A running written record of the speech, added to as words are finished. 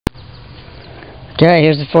Okay,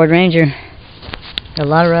 here's the Ford Ranger. Got a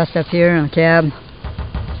lot of rust up here on the cab,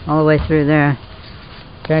 all the way through there.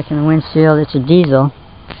 Cracking the windshield. It's a diesel.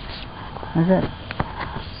 What is it?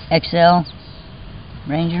 XL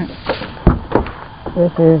Ranger.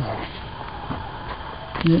 This is.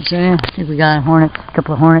 I think we got a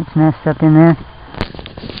couple of hornets nests up in there.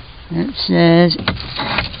 It says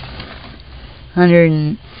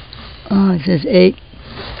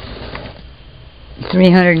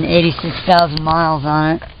 386,000 miles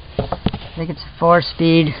on it. I think it's a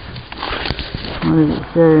 4-speed. What does it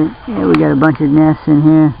say? Yeah, we got a bunch of nests in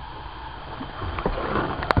here.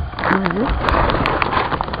 What is it?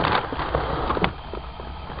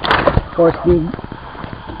 4-speed.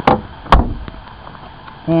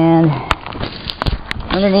 And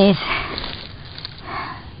underneath,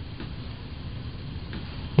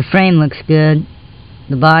 the frame looks good.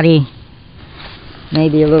 The body may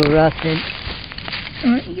be a little rusted.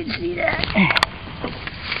 You can see that.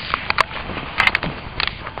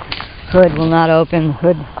 Hood will not open. The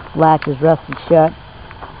hood latch is rusted shut.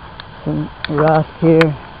 Some rust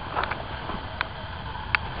here.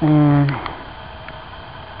 And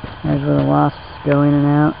there's where the wasps go in and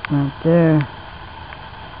out, right there.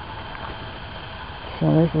 So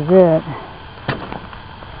this is it.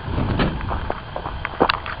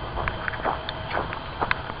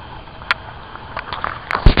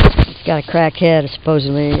 It's got a cracked head,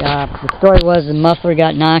 supposedly. The story was the muffler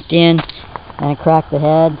got knocked in and it cracked the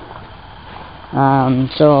head.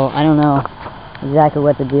 So I don't know exactly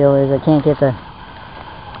what the deal is. I can't get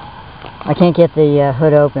the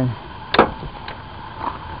hood open.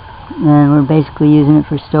 And we're basically using it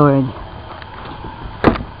for storage.